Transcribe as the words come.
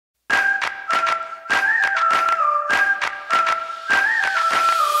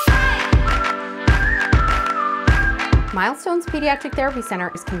Milestones Pediatric Therapy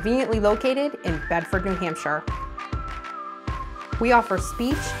Center is conveniently located in Bedford, New Hampshire. We offer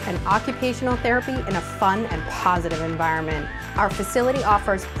speech and occupational therapy in a fun and positive environment. Our facility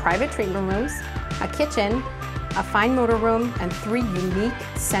offers private treatment rooms, a kitchen, a fine motor room, and 3 unique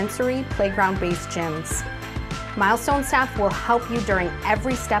sensory playground-based gyms. Milestone staff will help you during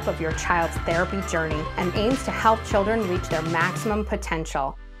every step of your child's therapy journey and aims to help children reach their maximum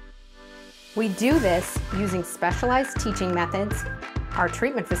potential. We do this using specialized teaching methods, our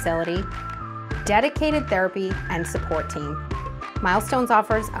treatment facility, dedicated therapy, and support team. Milestones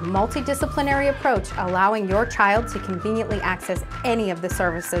offers a multidisciplinary approach, allowing your child to conveniently access any of the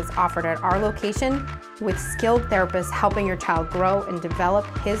services offered at our location, with skilled therapists helping your child grow and develop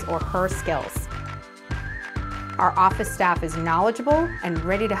his or her skills. Our office staff is knowledgeable and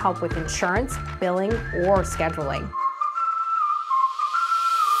ready to help with insurance, billing, or scheduling.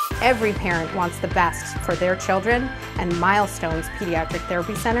 Every parent wants the best for their children, and Milestones Pediatric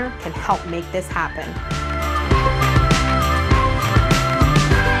Therapy Center can help make this happen.